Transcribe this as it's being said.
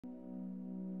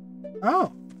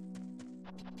Oh,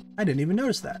 I didn't even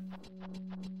notice that.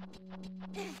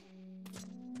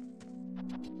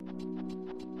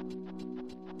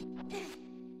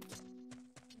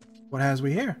 What has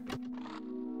we here?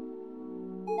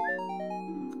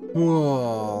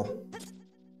 Cool.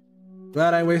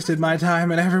 Glad I wasted my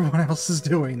time and everyone else is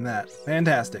doing that.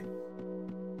 Fantastic.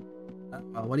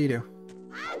 What do you do?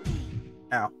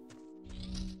 Ow.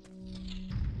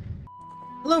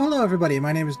 Hello everybody,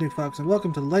 my name is Nuke Fox and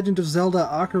welcome to Legend of Zelda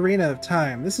Ocarina of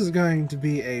Time. This is going to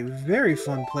be a very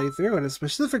fun playthrough and a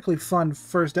specifically fun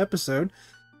first episode.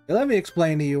 Let me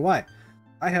explain to you why.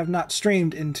 I have not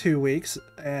streamed in 2 weeks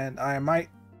and my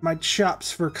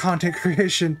chops for content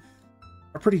creation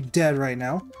are pretty dead right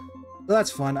now. So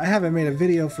that's fun. I haven't made a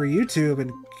video for YouTube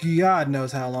in God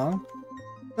knows how long.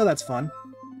 So that's fun.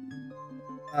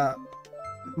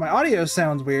 My audio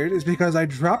sounds weird is because I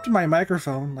dropped my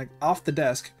microphone like off the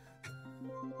desk.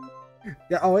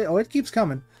 Yeah, it keeps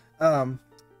coming. What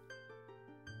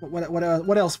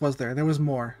else was there? There was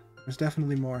more. There's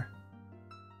definitely more.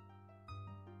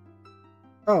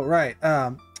 Oh, right.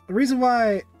 The reason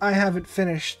why I haven't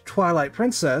finished Twilight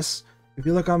Princess, if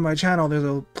you look on my channel, there's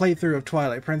a playthrough of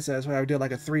Twilight Princess where I did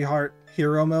like a 3-heart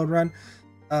hero mode run.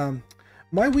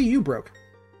 My Wii U broke.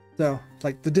 So,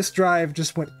 like, the disc drive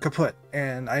just went kaput,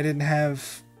 and I didn't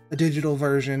have a digital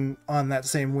version on that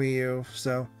same Wii U,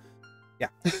 so, yeah.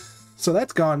 So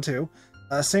that's gone, too.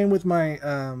 Same with my,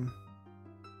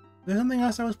 there's something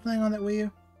else I was playing on that Wii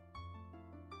U?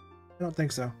 I don't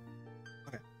think so.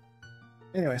 Okay.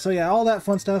 Anyway, so yeah, all that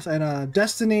fun stuff, and,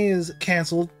 Destiny is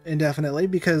canceled indefinitely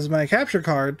because my capture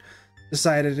card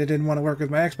decided it didn't want to work with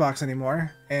my Xbox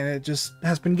anymore, and it just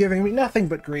has been giving me nothing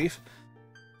but grief.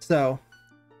 So...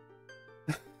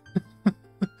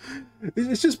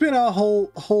 it's just been a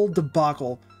whole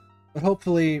debacle, but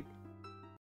hopefully...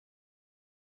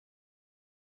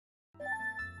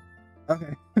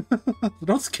 Okay.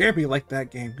 Don't scare me like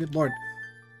that, game. Good lord.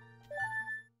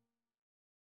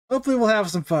 Hopefully we'll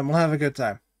have some fun. We'll have a good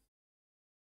time.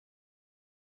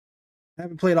 I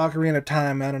haven't played Ocarina of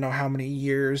Time, I don't know how many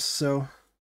years, so...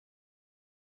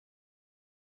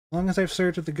 As long as I've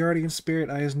served with the Guardian Spirit,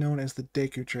 I is known as the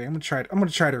Deku Tree. I'm gonna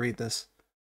try to read this.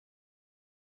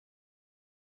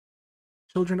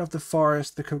 Children of the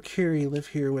forest, the Kokiri, live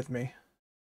here with me.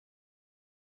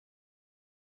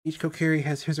 Each Kokiri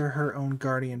has his or her own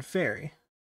guardian fairy.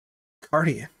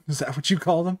 Guardian? Is that what you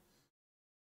call them?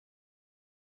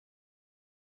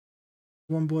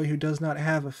 One boy who does not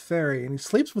have a fairy, and he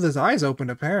sleeps with his eyes open,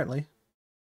 apparently.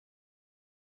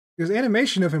 There's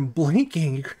animation of him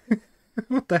blinking.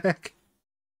 What the heck?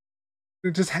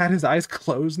 He just had his eyes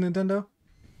closed, Nintendo?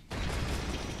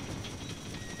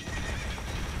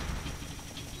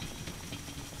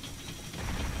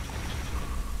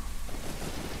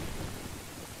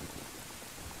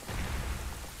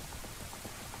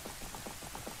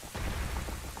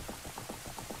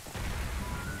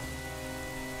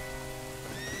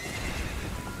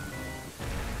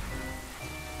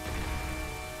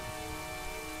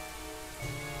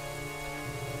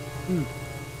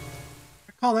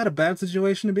 I call that a bad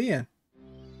situation to be in.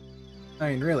 I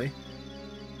mean, really.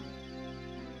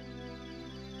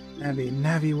 Navi,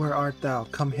 Navi, where art thou?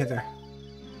 Come hither.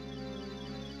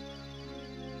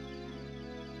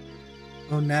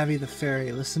 O Navi the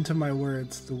fairy, listen to my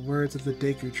words, the words of the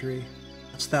Deku Tree.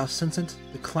 Dost thou sense it?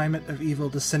 The climate of evil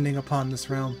descending upon this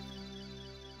realm.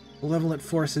 Malevolent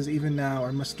forces even now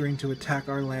are mustering to attack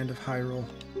our land of Hyrule.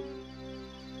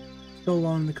 So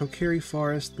long the Kokiri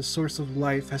Forest, the source of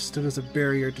life, has stood as a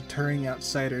barrier deterring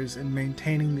outsiders and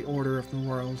maintaining the order of the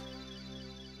world.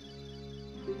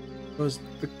 Was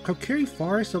the Kokiri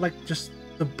Forest like just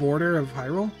the border of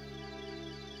Hyrule?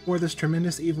 For this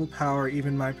tremendous evil power,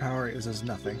 even my power is as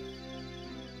nothing.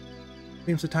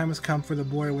 Seems the time has come for the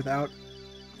boy without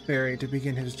fairy to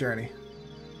begin his journey.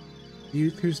 The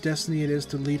youth whose destiny it is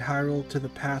to lead Hyrule to the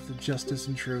path of justice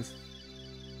and truth.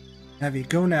 Navi,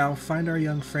 go now, find our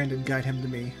young friend and guide him to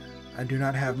me. I do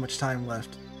not have much time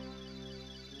left.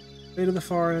 Fate of the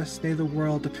forest, nay the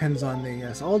world depends on thee.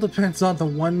 Yes, all depends on the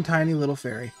one tiny little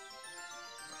fairy.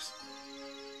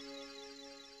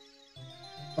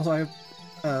 Also, I have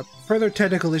a further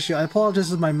technical issue. I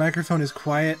apologize if my microphone is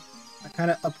quiet. I kind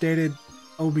of updated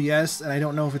OBS, and I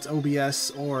don't know if it's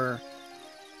OBS or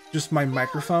just my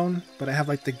microphone, but I have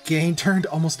like the gain turned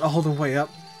almost all the way up.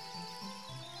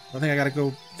 I think I gotta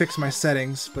go fix my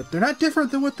settings, but they're not different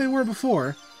than what they were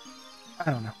before. I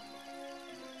don't know.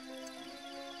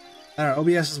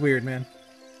 OBS is weird, man.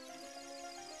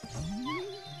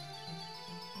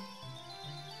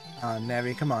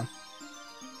 Navi, come on.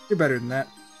 You're better than that.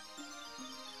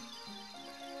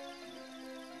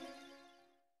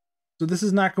 So this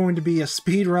is not going to be a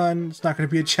speed run, it's not going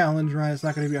to be a challenge run, it's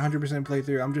not going to be a 100%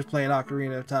 playthrough. I'm just playing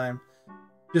Ocarina of Time.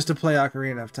 Just to play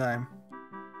Ocarina of Time.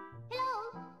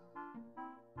 Hello.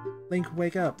 Link,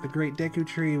 wake up. The Great Deku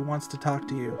Tree wants to talk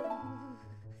to you.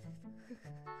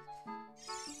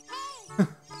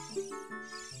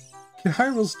 Can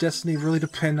Hyrule's destiny really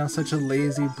depend on such a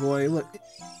lazy boy? Look,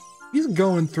 he's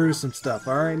going through some stuff,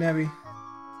 alright, Nevi?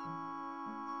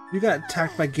 You got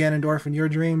attacked by Ganondorf in your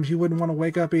dreams, you wouldn't want to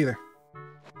wake up either.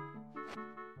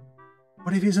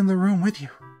 What if he's in the room with you?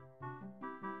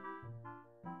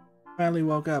 Finally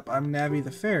woke up. I'm Navi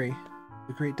the Fairy.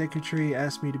 The Great Deku Tree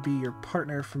asked me to be your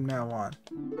partner from now on.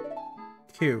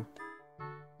 Q.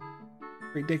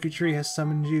 Great Deku Tree has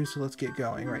summoned you, so let's get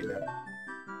going right now.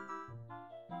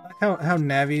 I like how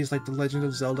Navi's like the Legend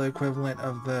of Zelda equivalent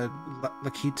of the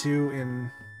Lakitu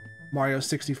in Mario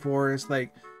 64. It's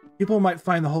like, people might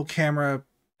find the whole camera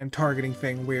and targeting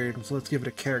thing weird, so let's give it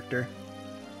a character.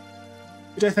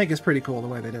 Which I think is pretty cool, the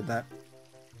way they did that.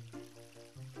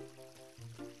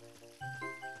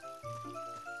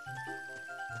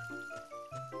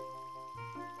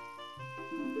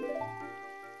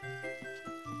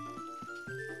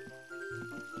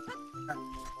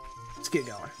 Let's get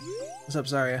going. What's up,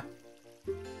 Zarya?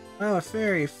 Oh, a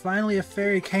fairy. Finally a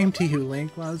fairy came to you,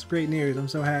 Link. Wow, that's great news. I'm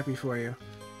so happy for you.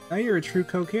 Now you're a true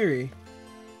Kokiri. Is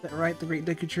that right? The Great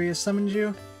Deku Tree has summoned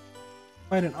you?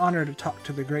 Quite an honor to talk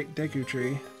to the Great Deku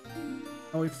Tree.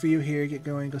 I'll wait for you here. Get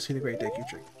going. Go see the Great Deku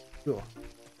Tree. Cool.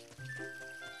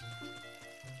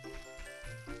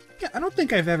 Yeah, I don't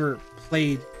think I've ever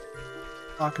played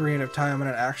Ocarina of Time on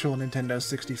an actual Nintendo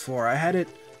 64. I had it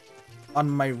on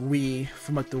my Wii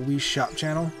from like the Wii Shop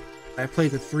channel. I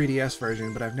played the 3DS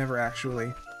version, but I've never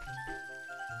actually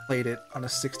played it on a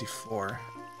 64.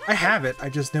 I have it, I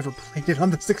just never played it on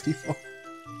the 64.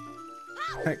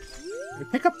 Okay,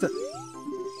 pick up the...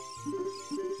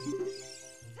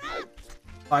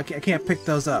 Oh, I can't pick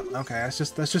those up. Okay, that's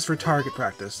just for target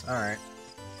practice. Alright.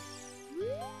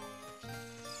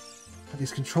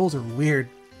 These controls are weird.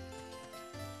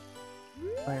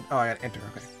 Oh, I gotta enter,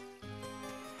 okay.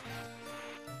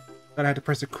 Thought I had to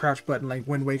press the crouch button like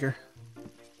Wind Waker.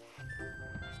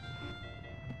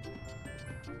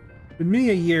 It's been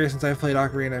many a year since I've played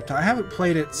Ocarina of Time. I haven't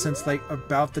played it since like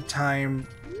about the time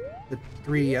the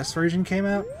 3DS version came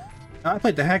out. I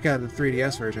played the heck out of the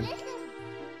 3DS version.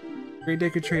 Great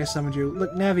Deku Tree has summoned you.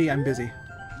 Look, Navi, I'm busy.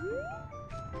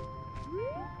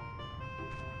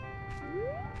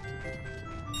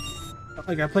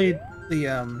 Like, I played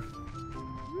the,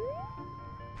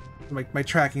 my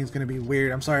tracking is gonna be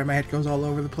weird. I'm sorry, my head goes all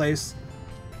over the place.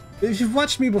 If you've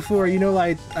watched me before, you know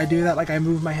I do that, like I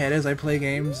move my head as I play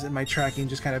games, and my tracking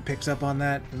just kind of picks up on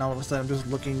that, and all of a sudden I'm just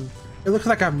looking... It looks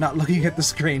like I'm not looking at the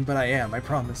screen, but I am, I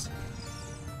promise.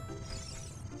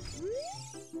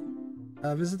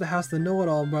 Visit the house of the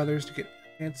Know-It-All Brothers to get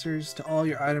answers to all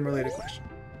your item-related questions.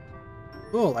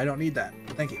 Cool, I don't need that.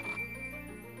 Thank you.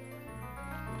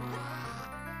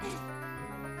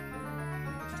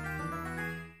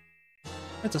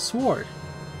 That's a sword.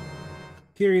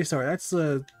 Curious sword. That's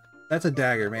a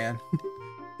dagger, man.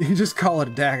 You can just call it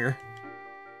a dagger.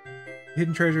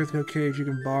 Hidden treasure with no cage. You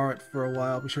can borrow it for a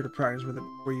while. Be sure to practice with it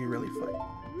before you really fight.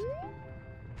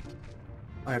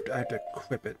 I have to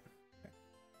equip it.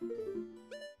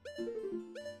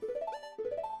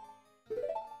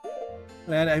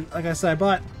 And like I said, I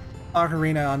bought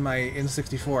Ocarina on my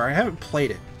N64. I haven't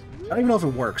played it. I don't even know if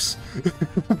it works.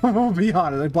 I'll be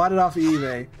honest. I bought it off of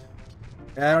eBay.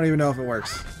 I don't even know if it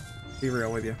works. Be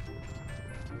real with you.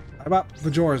 I bought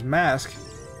Majora's Mask.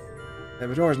 And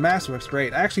Majora's Mask looks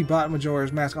great. I actually bought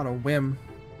Majora's Mask on a whim.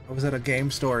 I was at a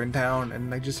game store in town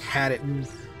and I just had it in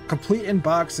complete in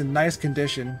box in nice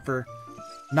condition for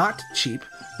not cheap.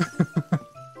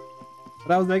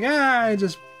 But I was like, I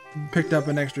just picked up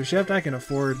an extra shift. I can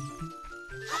afford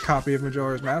a copy of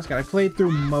Majora's Mask, and I played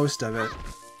through most of it.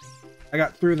 I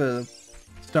got through the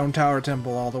Stone Tower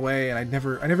Temple all the way, and I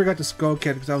never got to Skull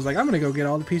Kid because I was like, I'm gonna go get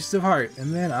all the pieces of heart,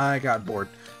 and then I got bored.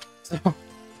 So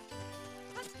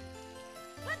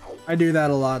I do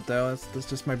that a lot, though. That's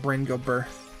just my brain go burr.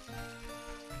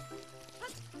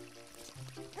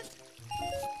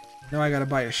 Now I gotta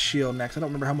buy a shield next. I don't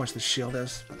remember how much the shield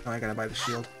is, but now I gotta buy the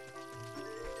shield.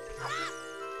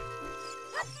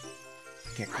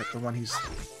 Can't click the one he's...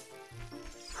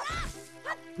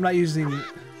 I'm not using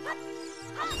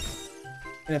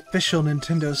an official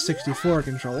Nintendo 64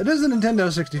 controller. It is a Nintendo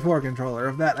 64 controller,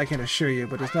 of that I can assure you,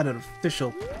 but it's not an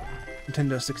official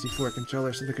Nintendo 64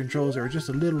 controller, so the controls are just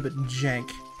a little bit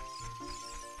jank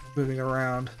moving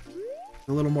around.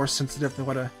 A little more sensitive than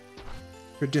what a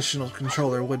traditional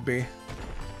controller would be.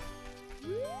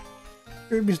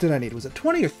 rubies did I need? Was it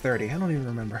 20 or 30? I don't even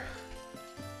remember.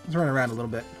 I was running around a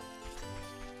little bit.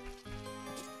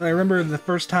 I remember the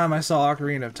first time I saw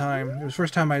Ocarina of Time. It was the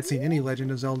first time I had seen any Legend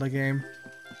of Zelda game.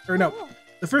 Or no,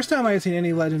 the first time I had seen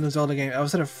any Legend of Zelda game, I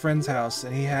was at a friend's house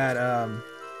and he had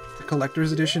the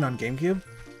collector's edition on GameCube.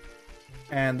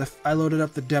 And I loaded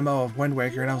up the demo of Wind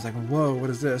Waker and I was like, whoa, what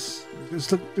is this? It was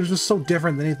just so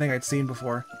different than anything I'd seen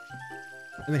before.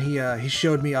 And then he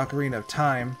showed me Ocarina of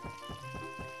Time.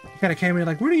 He kind of came in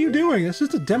like, what are you doing? It's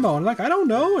just a demo. And I'm like, I don't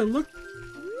know. It looked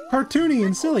cartoony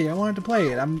and silly. I wanted to play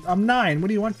it. I'm 9. What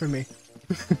do you want from me?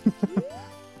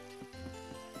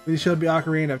 He showed me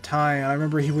Ocarina of Time. I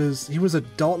remember he was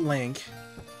adult Link,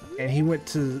 and he went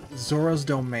to Zora's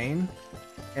domain,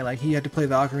 and like he had to play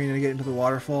the ocarina to get into the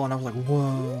waterfall. And I was like,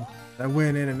 whoa! And I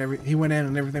went in, and he went in,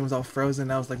 and everything was all frozen.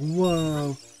 And I was like,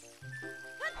 whoa!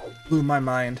 Blew my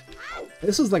mind.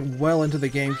 This was like well into the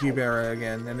GameCube era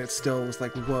again, and it still was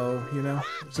like, whoa! You know,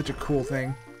 such a cool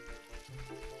thing.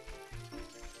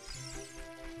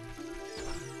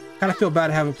 Kind of feel bad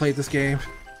I haven't played this game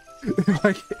in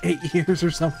like 8 years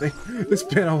or something. It's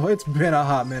been a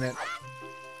hot minute.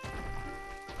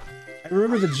 I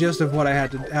remember the gist of what I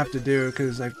have to do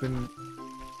because I've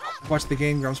watched the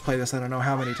Game Grumps play this I don't know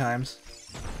how many times.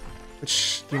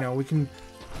 Which, you know, we could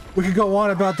go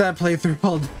on about that playthrough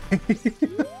all day.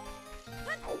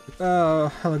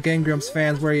 Oh, hello Game Grumps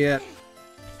fans, where you at?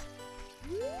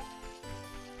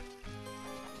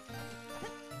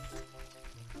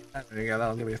 There you go,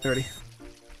 that'll give me a 30.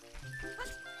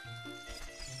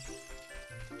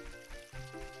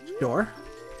 Door.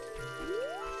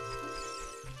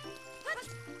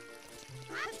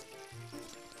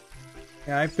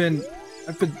 Yeah, I've been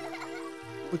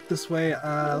look this way,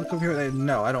 look over here.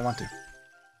 No, I don't want to.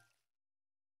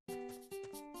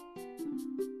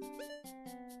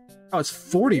 Oh, it's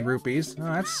 40 rupees. Oh,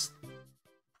 that's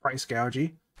price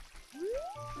gougy.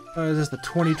 Oh, is this the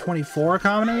 2024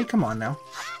 economy? Come on now.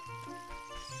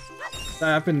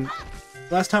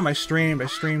 Last time I streamed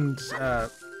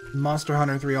Monster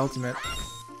Hunter 3 Ultimate,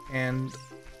 and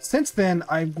since then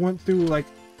I went through like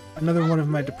another one of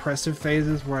my depressive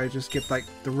phases where I just get like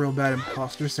the real bad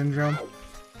imposter syndrome.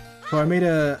 So I made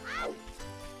a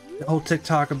whole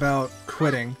TikTok about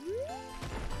quitting.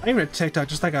 Not even a TikTok,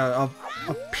 just like a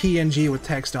PNG with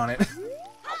text on it.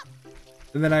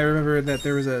 And then I remember that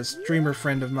there was a streamer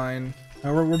friend of mine.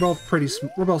 We're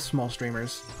both small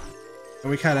streamers. And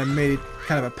we kind of made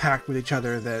a pact with each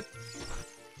other that,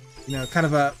 you know, kind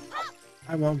of a,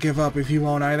 I won't give up if you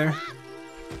won't either.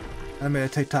 I made a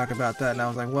TikTok about that, and I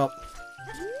was like, well,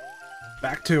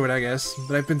 back to it, I guess.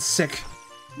 But I've been sick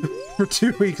for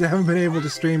 2 weeks. I haven't been able to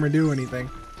stream or do anything.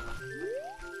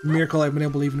 Miracle I've been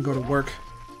able to even go to work.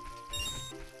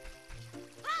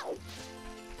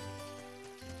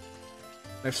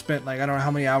 I've spent like I don't know how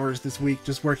many hours this week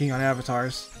just working on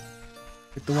avatars.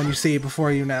 Like the one you see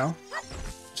before you now.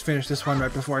 Just finished this one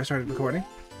right before I started recording.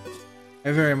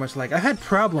 I very much like. I had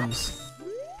problems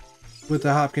with the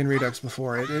Hopkin Redux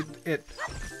before.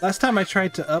 Last time I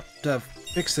tried to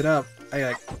fix it up, I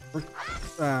like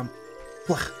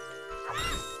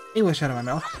English out of my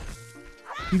mouth.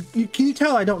 Can you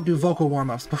tell I don't do vocal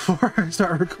warm-ups before I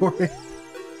start recording?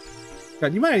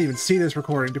 God, you might not even see this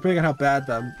recording, depending on how bad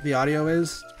the audio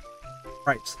is.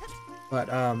 Right. But,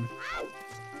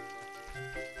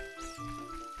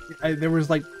 there was,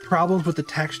 like, problems with the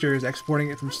textures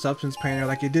exporting it from Substance Painter.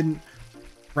 Like, it didn't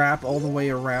wrap all the way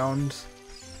around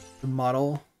the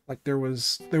model. Like, there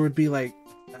would be, like,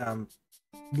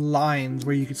 lines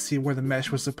where you could see where the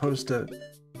mesh was supposed to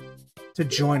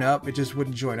join up. It just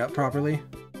wouldn't join up properly.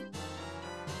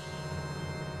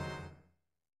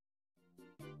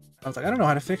 I was like, I don't know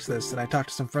how to fix this. And I talked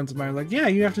to some friends of mine, like, yeah,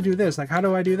 you have to do this. Like, how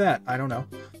do I do that? I don't know.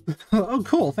 Oh,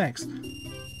 cool, thanks.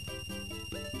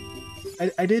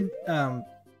 I did, one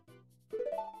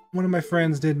of my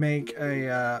friends did make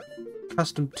a,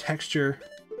 custom texture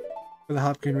for the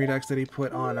Hopkin Redux that he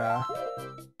put on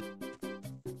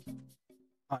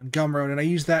Gumroad, and I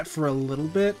used that for a little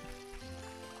bit.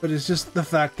 But it's just the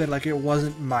fact that, like, it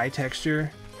wasn't my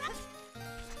texture.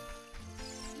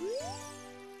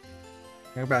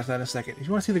 I'll get back to that in a second. If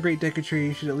you want to see the Great Deku Tree,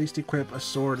 you should at least equip a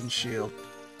sword and shield.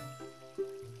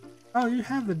 Oh, you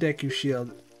have the Deku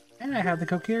Shield. And I have the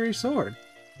Kokiri Sword.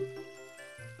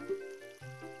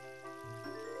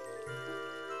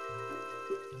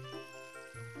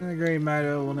 And the Great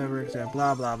Mido will never accept.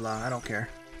 Blah, blah, blah. I don't care.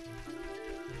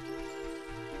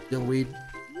 Dillweed.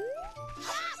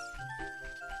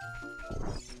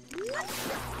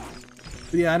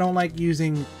 But yeah, I don't like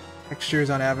using textures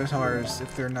on avatars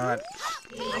if they're not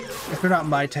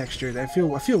my textures. I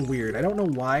feel weird. I don't know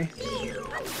why.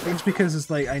 It's because it's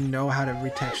like I know how to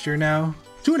retexture now.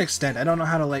 To an extent. I don't know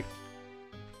how to like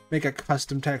make a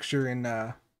custom texture in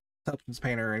Substance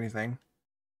Painter or anything.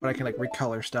 But I can like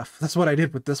recolor stuff. That's what I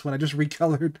did with this one. I just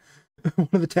recolored one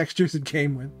of the textures it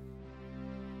came with.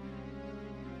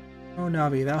 Oh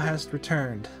Navi, thou hast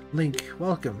returned. Link,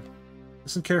 welcome.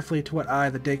 Listen carefully to what I,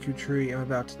 the Deku Tree, am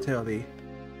about to tell thee.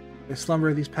 The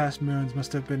slumber these past moons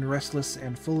must have been restless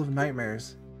and full of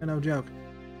nightmares. And no joke.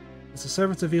 As the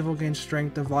servants of evil gain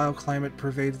strength, a vile climate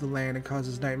pervades the land and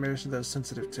causes nightmares to those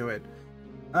sensitive to it.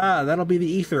 Ah, that'll be the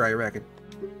ether, I reckon.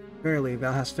 Verily,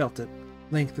 thou hast felt it.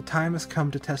 Link, the time has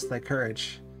come to test thy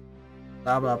courage.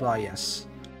 Blah blah blah, yes.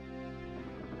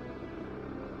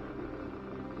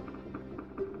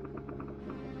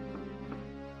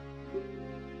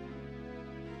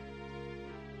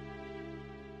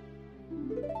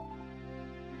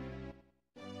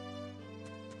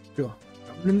 Cool.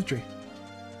 Open in the tree.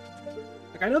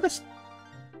 Like, I know that's...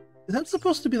 Is that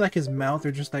supposed to be like his mouth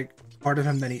or just like part of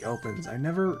him that he opens? I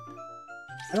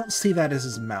don't see that as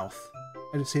his mouth.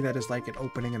 I just see that as like an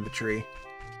opening in the tree.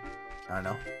 I don't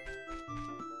know.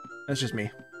 That's just me.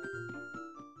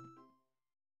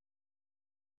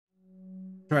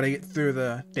 Try to get through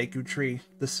the Deku Tree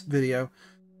this video.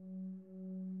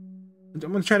 I'm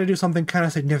going to try to do something kind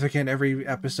of significant every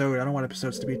episode. I don't want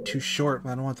episodes to be too short,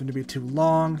 but I don't want them to be too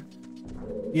long.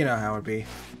 You know how it be.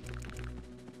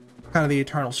 Kind of the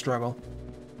eternal struggle.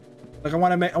 Like I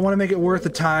want to make it worth the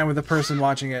time with the person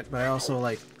watching it, but I also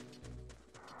like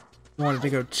don't want it to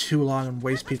go too long and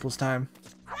waste people's time.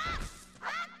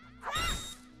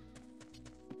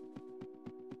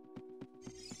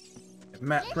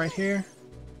 Map right here.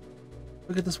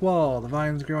 Look at this wall. The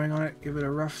vines growing on it give it a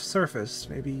rough surface.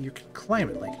 Maybe you can climb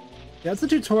it. Like, that's the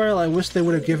tutorial I wish they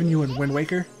would have given you in Wind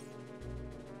Waker.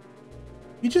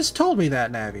 You just told me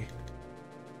that, Navi.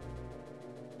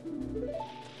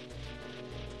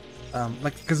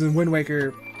 Like, because in Wind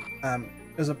Waker,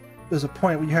 there's a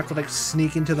point where you have to like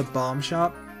sneak into the bomb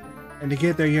shop, and to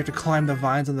get there you have to climb the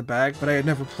vines on the back. But I had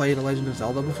never played A Legend of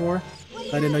Zelda before, so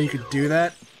I didn't know you could do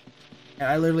that. And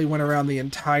I literally went around the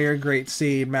entire Great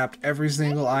Sea, mapped every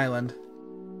single island,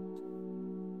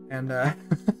 and and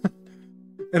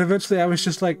eventually I was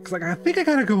just like I think I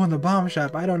gotta go in the bomb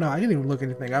shop. I don't know. I didn't even look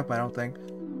anything up. I don't think.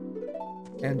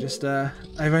 And just I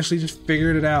eventually just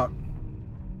figured it out.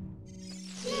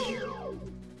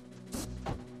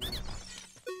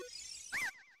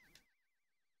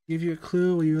 Give you a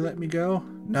clue, will you let me go?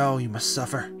 No, you must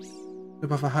suffer.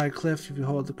 Jump off a high cliff, if you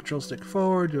hold the control stick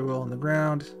forward, you'll roll on the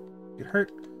ground. Get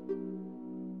hurt.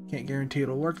 Can't guarantee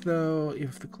it'll work though,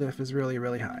 if the cliff is really,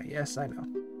 really high. Yes, I know.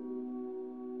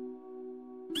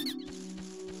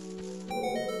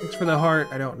 Thanks for the heart,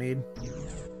 I don't need.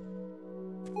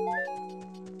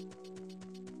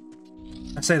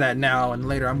 I say that now, and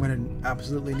later I'm gonna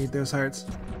absolutely need those hearts.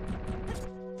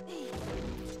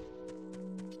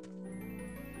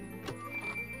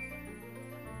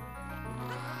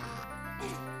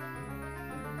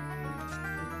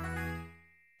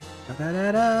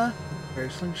 Da-da-da! Very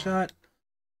slingshot.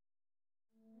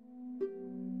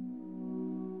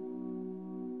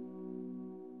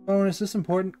 Oh, is this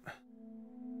important?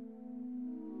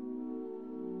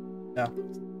 No.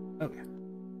 Okay.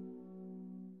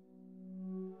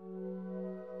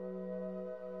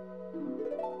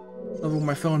 Love when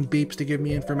my phone beeps to give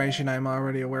me information I'm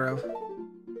already aware of.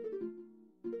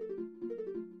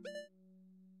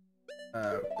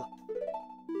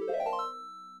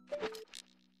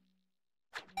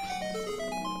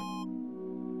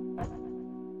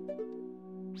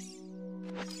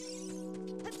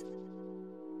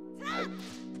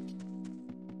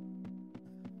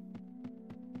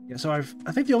 Yeah, so I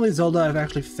think the only Zelda I've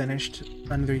actually finished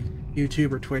on either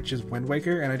YouTube or Twitch is Wind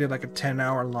Waker, and I did like a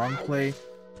 10-hour long play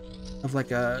of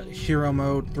like a hero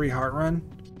mode 3-heart run,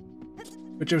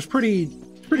 which was pretty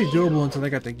doable until I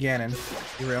got to Ganon,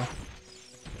 to be real.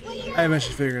 I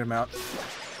eventually figured him out.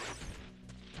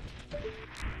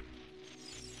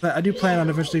 But I do plan on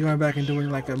eventually going back and doing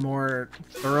like a more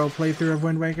thorough playthrough of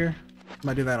Wind Waker. I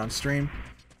might do that on stream.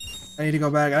 I need to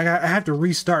go back. I have to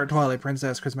restart Twilight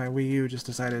Princess because my Wii U just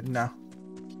decided no.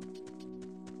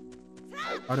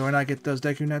 Oh, do I not get those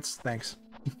Deku Nuts? Thanks.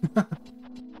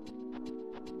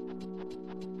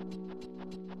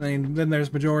 Then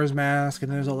there's Majora's Mask,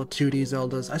 and there's all the 2D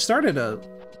Zeldas. I started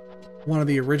one of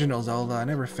the original Zelda. I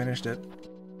never finished it.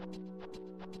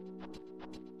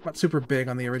 I'm not super big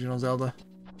on the original Zelda.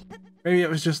 Maybe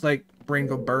it was just like brain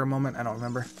go burr moment. I don't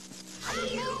remember.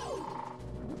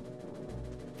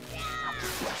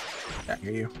 I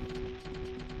hear you.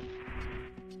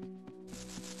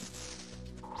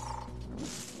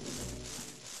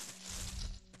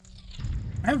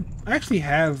 I actually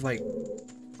have like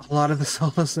a lot of the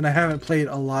solos, and I haven't played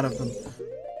a lot of them,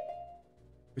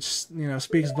 which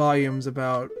speaks volumes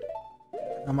about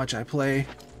how much I play.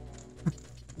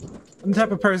 I'm the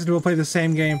type of person who will play the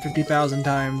same game 50,000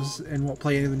 times and won't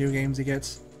play any of the new games he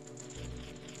gets.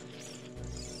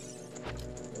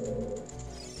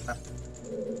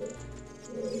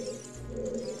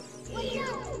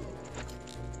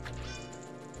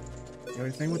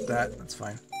 Everything with that, that's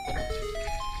fine.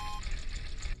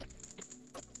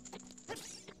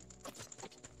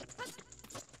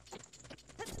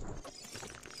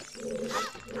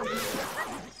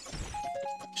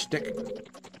 Stick.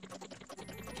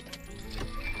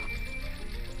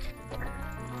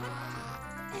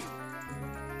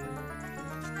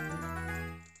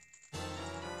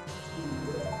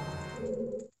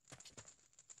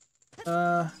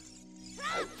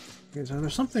 Okay, so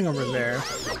there's something over there.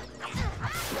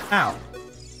 Ow.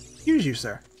 Excuse you,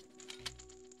 sir.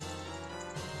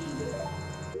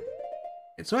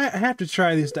 So I have to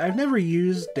try these. I've never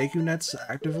used Deku Nets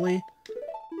actively,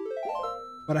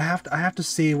 but I have to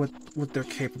see what they're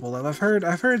capable of. I've heard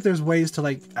there's ways to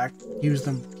like use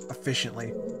them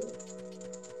efficiently.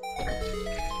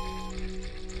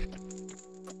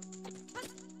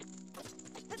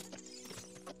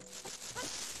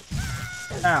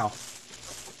 Ow.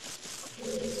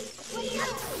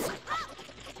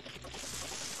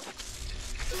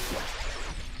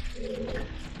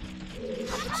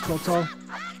 Skull,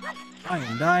 I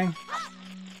am dying.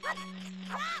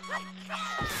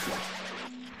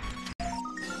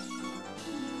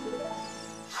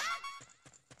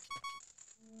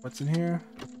 What's in here?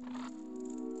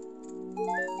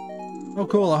 Oh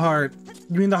cool, a heart.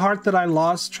 You mean the heart that I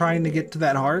lost trying to get to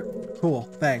that heart? Cool,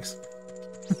 thanks.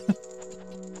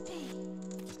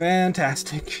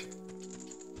 Fantastic.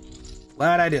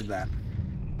 Glad I did that.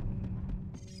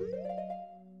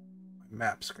 My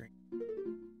map screen.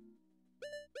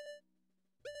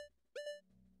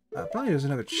 Probably there's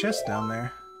another chest down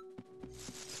there.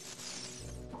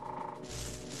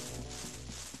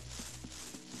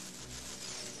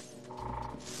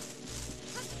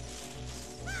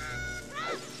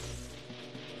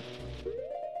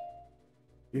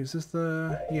 Is this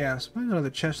the... Yeah, there's probably another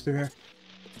chest through here.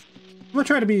 I'm gonna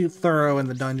try to be thorough in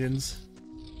the dungeons.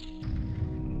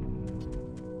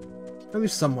 Or at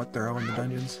least somewhat thorough in the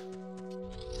dungeons.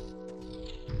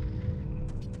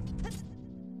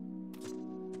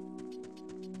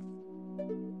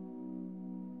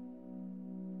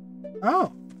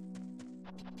 Oh!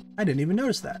 I didn't even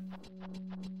notice that.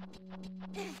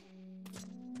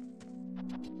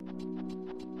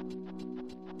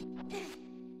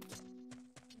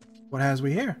 What has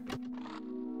we here?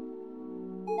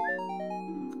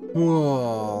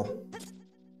 Cool.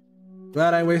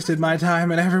 Glad I wasted my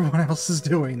time and everyone else is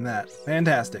doing that.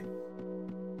 Fantastic.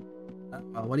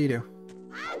 Well, what do you do?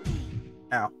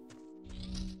 Ow.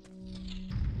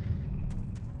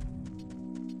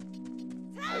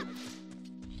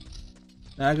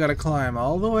 Now I gotta climb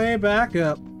all the way back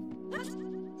up.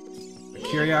 The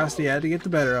curiosity had to get the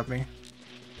better of me.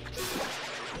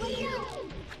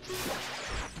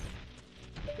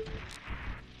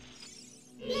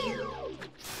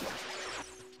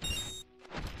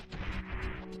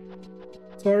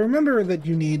 So I remember that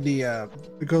you need the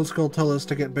Ghost Skulltulas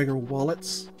to get bigger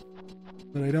wallets,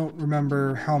 but I don't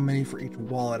remember how many for each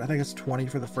wallet. I think it's 20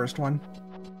 for the first one.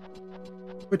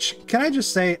 Which, can I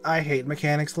just say, I hate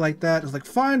mechanics like that. It's like,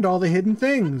 find all the hidden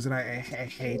things, and I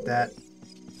hate that.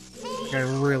 Like, I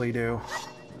really do.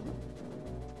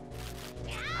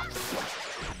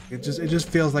 It just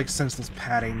feels like senseless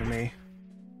padding to me.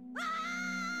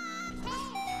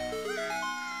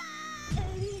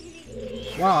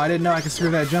 Wow, I didn't know I could screw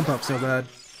that jump up so bad.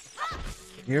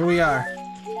 Here we are.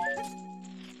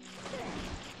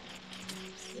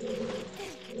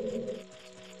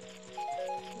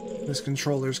 This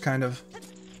controller's kind of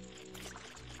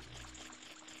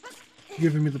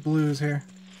giving me the blues here.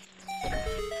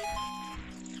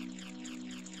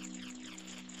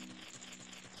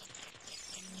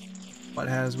 What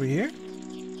has we here?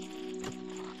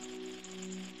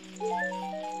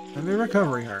 Another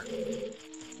recovery heart.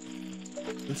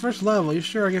 The first level, you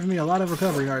sure are giving me a lot of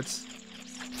recovery hearts.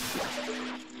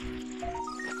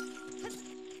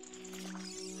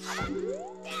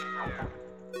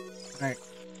 Alright.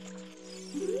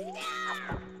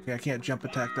 Okay, I can't jump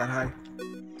attack that high.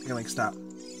 Okay, like, stop.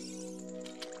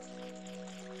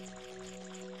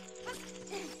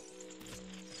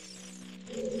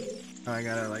 Oh, I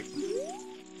gotta, like...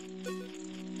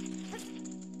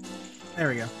 There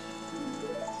we go.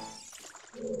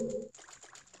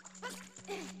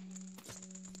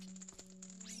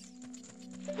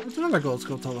 What's another gold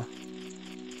Skulltula?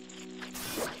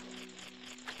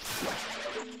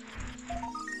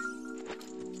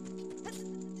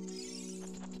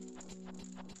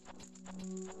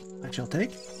 That shall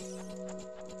take.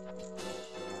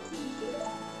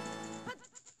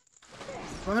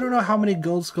 Well, I don't know how many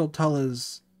gold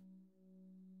Skulltulas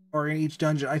are in each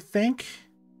dungeon. I think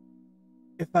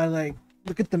if I like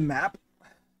look at the map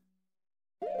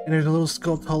and there's a little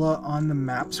Skulltula on the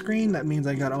map screen, that means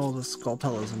I got all the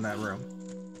Skulltulas in that room.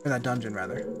 Or that dungeon,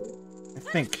 rather. I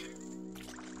think.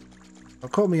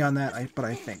 Don't quote me on that, but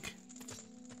I think.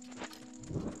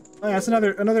 Oh, yeah, that's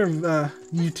another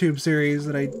YouTube series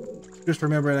that I just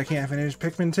remembered I can't finish.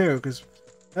 Pikmin 2, because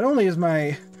not only is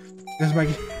my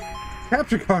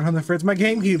capture card on the fridge, my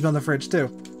GameCube's on the fridge too.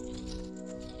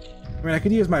 I mean, I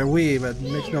could use my Wii, but it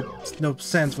makes no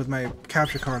sense with my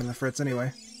capture card on the fritz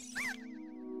anyway.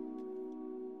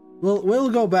 We'll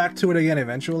go back to it again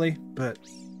eventually, but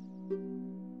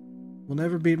we'll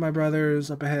never beat my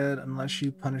brothers up ahead unless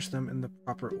you punish them in the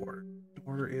proper order. The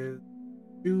order is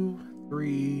 2,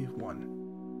 3,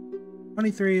 1.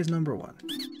 23 is number 1.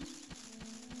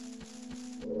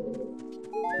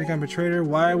 Think I'm a traitor?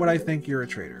 Why would I think you're a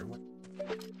traitor?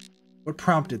 What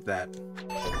prompted that?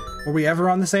 Were we ever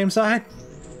on the same side?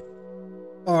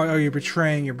 Or are you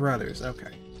betraying your brothers? Okay.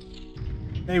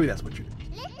 Maybe that's what you're doing.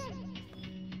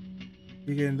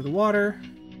 You get into the water,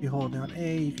 you hold down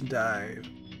A, you can dive.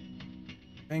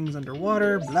 Things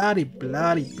underwater,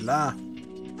 blah-de-blah-de-blah.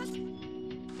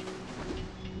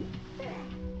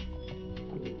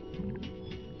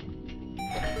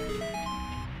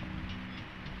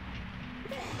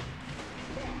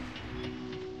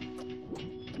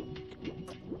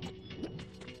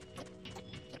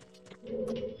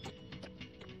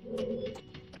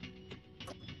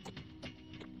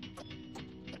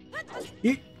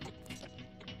 Yeet.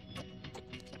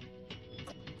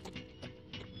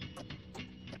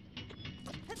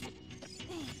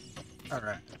 All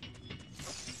right.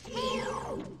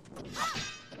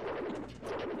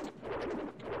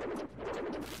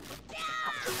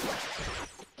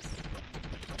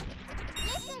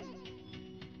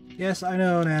 Yes, I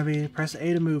know, Navi. Press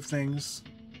A to move things.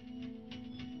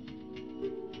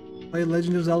 Played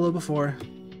Legend of Zelda before.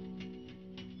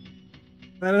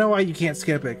 I don't know why you can't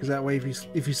skip it, because that way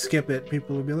if you skip it,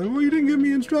 people will be like, well, you didn't give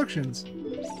me instructions.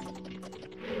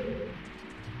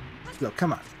 Look,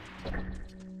 come on.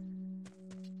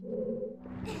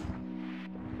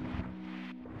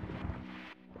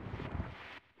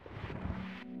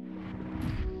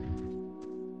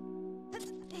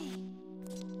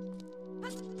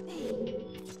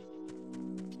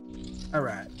 All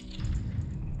right.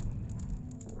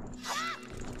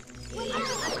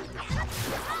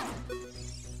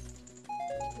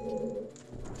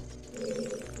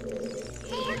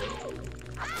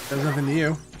 There's nothing to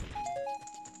you.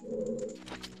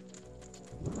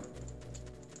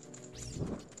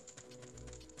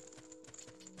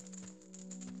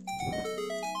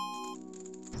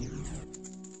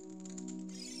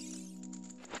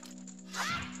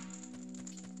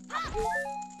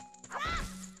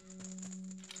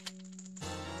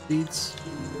 Beats.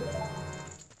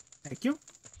 Thank you.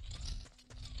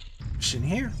 Push in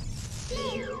here.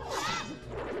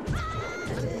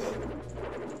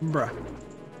 Bruh.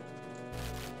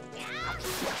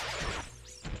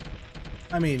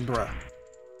 I mean, bruh.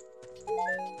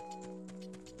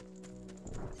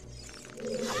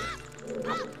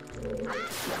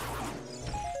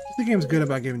 The game's good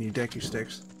about giving you Deku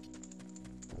sticks.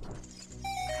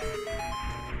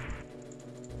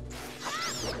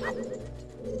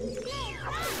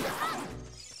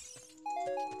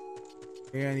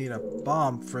 Okay, I need a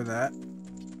bomb for that.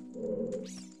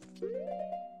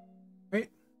 Wait.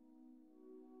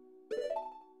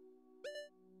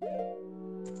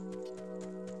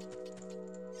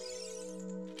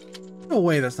 No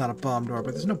way that's not a bomb door,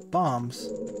 but there's no bombs.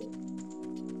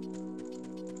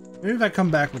 Maybe if I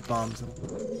come back with bombs.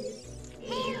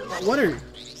 What are you?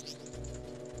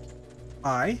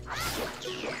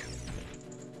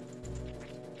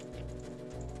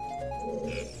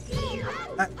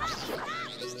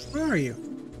 Where are you?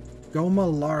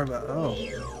 Goma larva. Oh.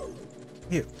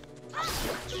 Ew.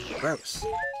 Gross.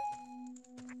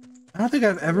 I don't think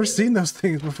I've ever seen those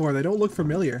things before. They don't look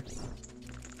familiar.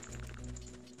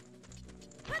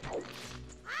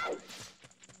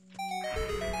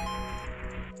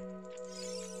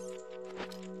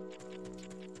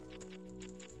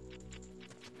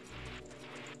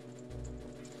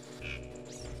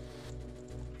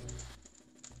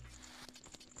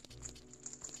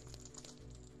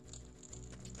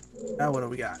 Now what do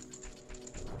we got?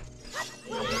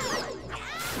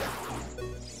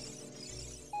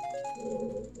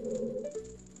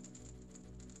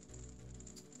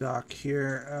 dock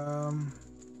here.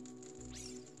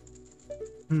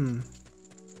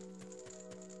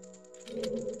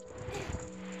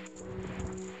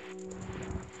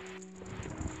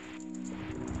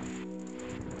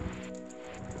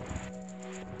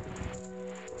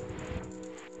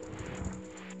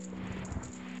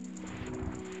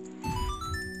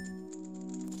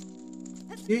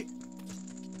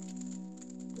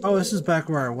 Oh, this is back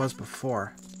where I was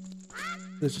before.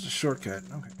 This is a shortcut.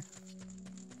 Okay.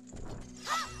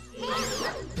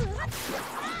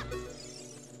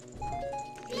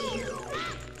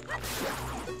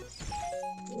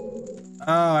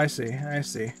 Oh, I see. I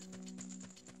see.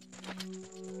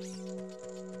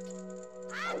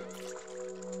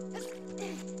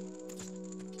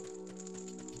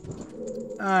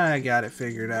 I got it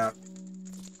figured out.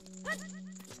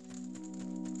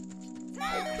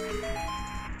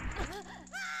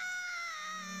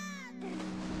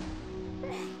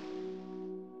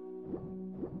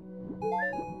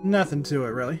 Nothing to it,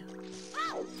 really.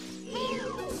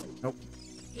 Nope.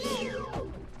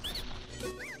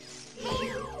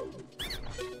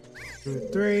 2,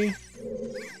 3.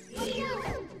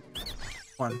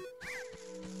 1.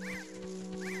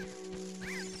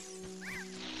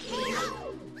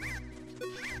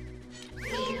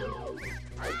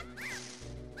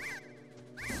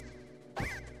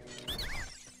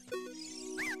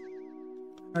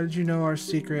 How did you know our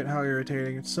secret? How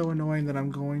irritating. It's so annoying that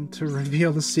I'm going to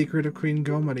reveal the secret of Queen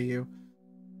Goma to you.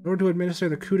 In order to administer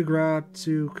the coup de grace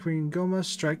to Queen Goma,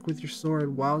 strike with your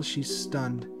sword while she's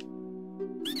stunned.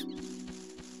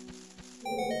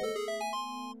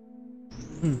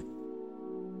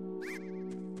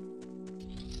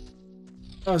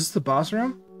 Oh, is this the boss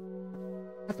room?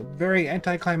 That's a very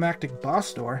anticlimactic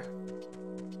boss door.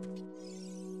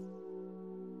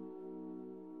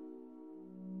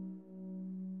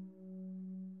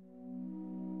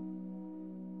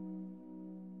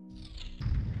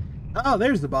 Oh,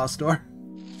 there's the boss door.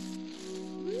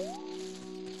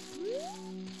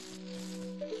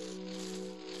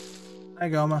 Hi,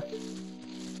 Goma.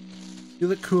 You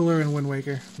look cooler in Wind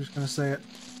Waker. I'm just gonna say it.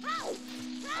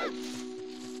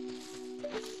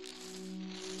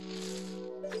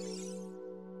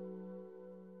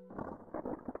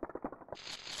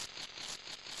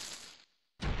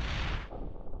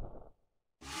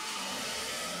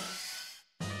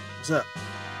 What's up?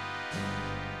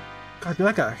 God, you're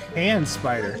like a hand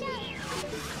spider.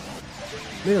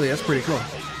 Really, that's pretty cool.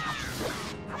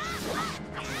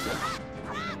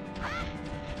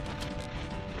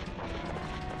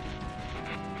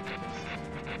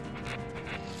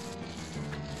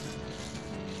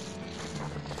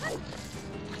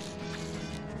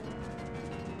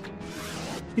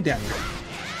 Get down here.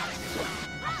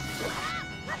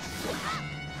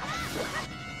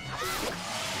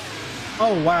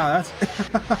 Oh wow,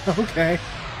 that's okay.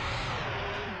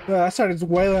 I started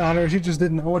wailing on her, she just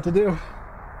didn't know what to do.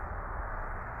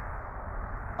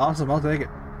 Awesome, I'll take it.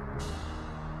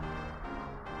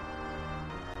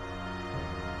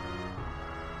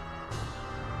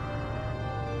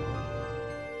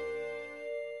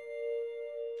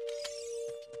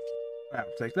 I'll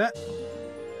take that.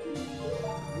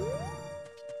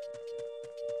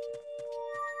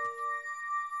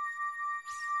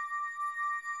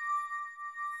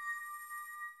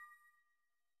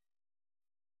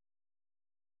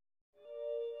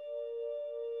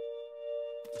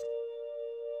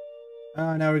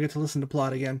 Now we get to listen to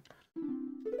plot again.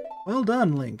 Well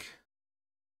done, Link.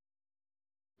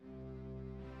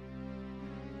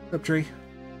 What's up, tree?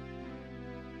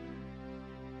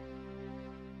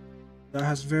 Thou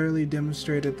hast verily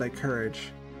demonstrated thy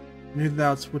courage. I knew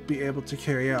thou would be able to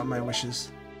carry out my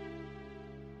wishes.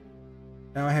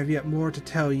 Now I have yet more to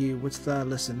tell you. Wouldst thou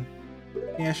listen?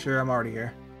 Yeah, sure, I'm already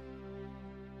here.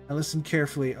 Now listen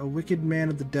carefully. A wicked man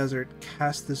of the desert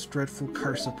cast this dreadful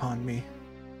curse upon me.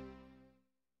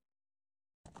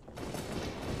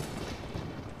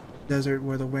 Desert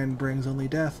where the wind brings only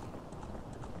death.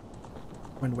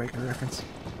 Wind Waker reference.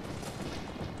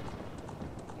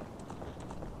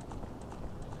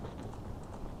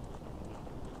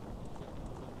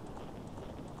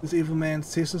 This evil man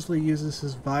ceaselessly uses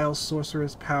his vile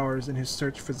sorcerous powers in his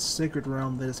search for the sacred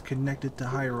realm that is connected to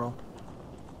Hyrule.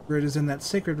 For it is in that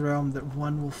sacred realm that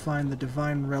one will find the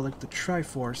divine relic, the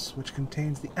Triforce, which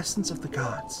contains the essence of the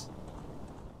gods.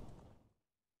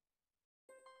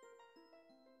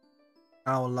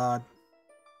 Oh, Lord.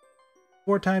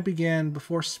 Before time began,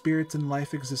 before spirits and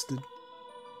life existed,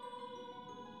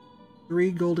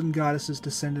 3 golden goddesses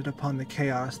descended upon the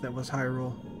chaos that was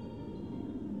Hyrule.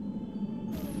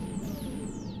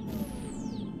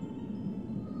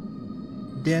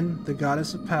 Din, the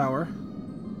goddess of power.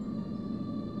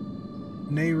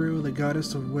 Nehru, the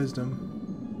goddess of wisdom.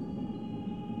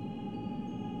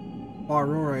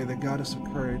 Aurora, the goddess of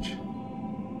courage.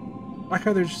 I like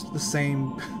how they're just the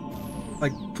same,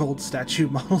 like, gold statue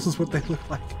models is what they look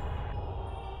like.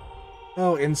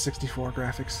 Oh, N64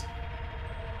 graphics.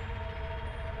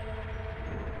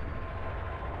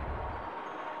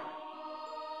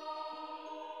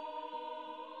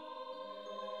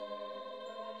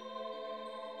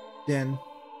 Din.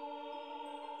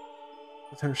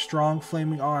 With her strong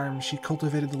flaming arms, she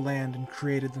cultivated the land and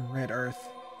created the Red Earth.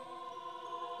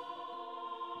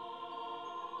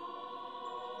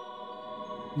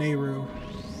 Nehru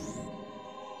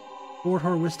poured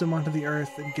her wisdom onto the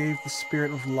earth and gave the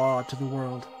spirit of law to the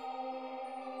world.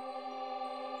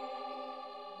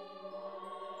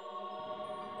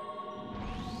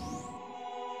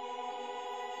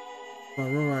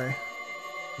 Aurora,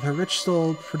 with her rich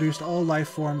soul, produced all life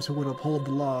forms who would uphold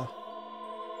the law.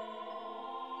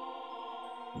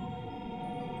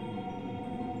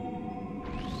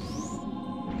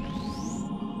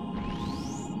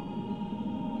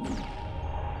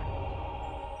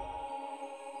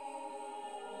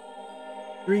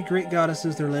 Three great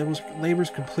goddesses, their labors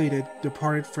completed,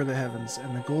 departed for the heavens,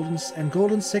 and the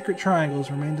golden sacred triangles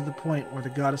remained to the point where the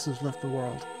goddesses left the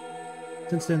world.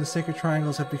 Since then, the sacred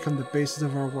triangles have become the basis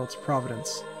of our world's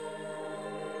providence.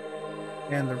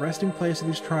 And the resting place of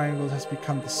these triangles has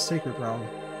become the sacred realm.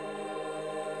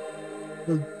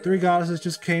 The three goddesses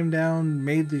just came down,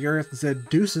 made the earth, and said,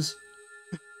 deuces.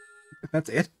 That's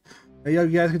it. You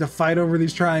guys get to fight over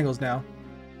these triangles now.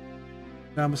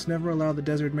 Thou must never allow the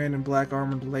desert man in black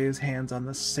armor to lay his hands on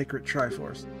the sacred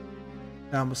Triforce.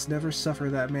 Thou must never suffer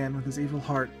that man with his evil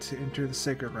heart to enter the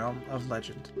sacred realm of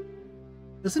legend.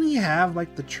 Doesn't he have,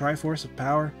 like, the Triforce of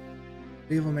power?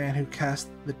 The evil man who cast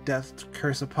the death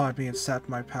curse upon me and sapped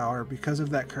my power. Because of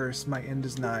that curse, my end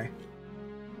is nigh.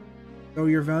 Though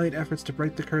your valiant efforts to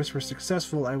break the curse were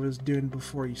successful, I was doomed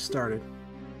before you started.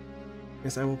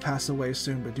 Yes, I will pass away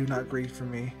soon, but do not grieve for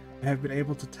me. I have been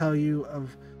able to tell you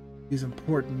of these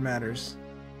important matters.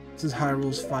 This is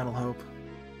Hyrule's final hope.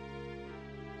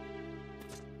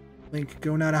 Link,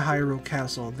 go now to Hyrule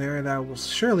Castle. There thou wilt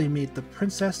surely meet the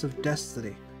Princess of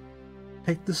Destiny.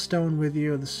 Take the stone with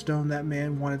you, the stone that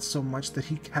man wanted so much that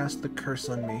he cast the curse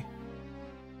on me.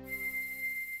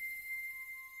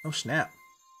 Oh snap.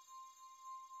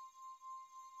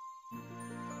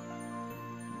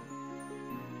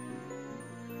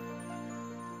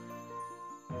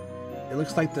 It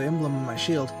looks like the emblem on my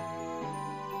shield.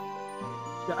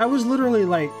 I was literally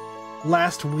like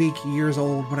last week years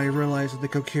old when I realized that the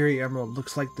Kokiri Emerald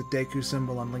looks like the Deku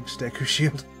symbol on Link's Deku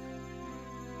shield.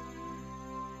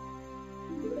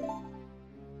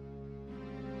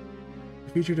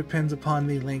 The future depends upon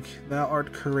thee, Link. Thou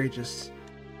art courageous.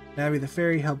 Navi the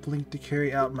fairy helped Link to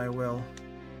carry out my will.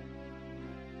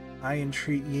 I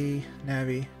entreat ye,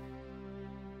 Navi.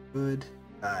 Good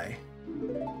eye.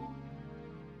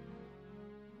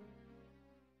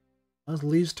 Those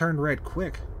leaves turned red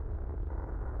quick.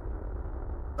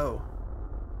 Oh.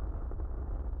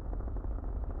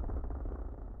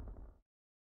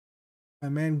 My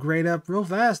man grayed up real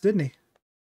fast, didn't he?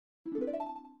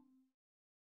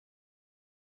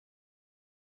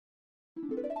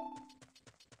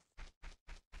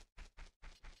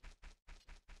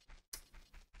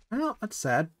 Well, that's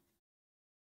sad.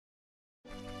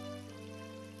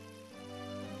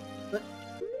 But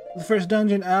the first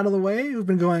dungeon out of the way, we've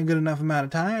been going a good enough amount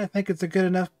of time. I think it's a good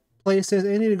enough place as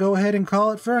any to go ahead and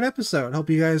call it for an episode. Hope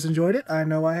you guys enjoyed it. I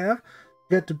know I have.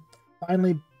 Get to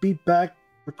finally be back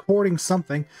recording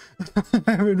something.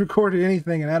 I haven't recorded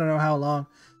anything in I don't know how long.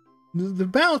 The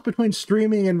balance between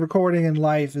streaming and recording in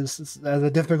life is a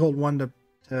difficult one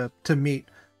to meet.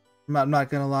 I'm not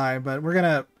gonna lie, but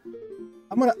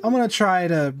I'm gonna try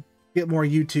to get more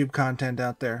YouTube content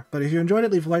out there. But if you enjoyed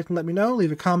it, leave a like and let me know.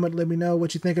 Leave a comment, let me know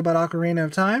what you think about Ocarina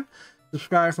of Time.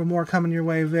 Subscribe for more coming your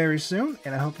way very soon,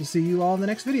 and I hope to see you all in the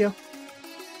next video.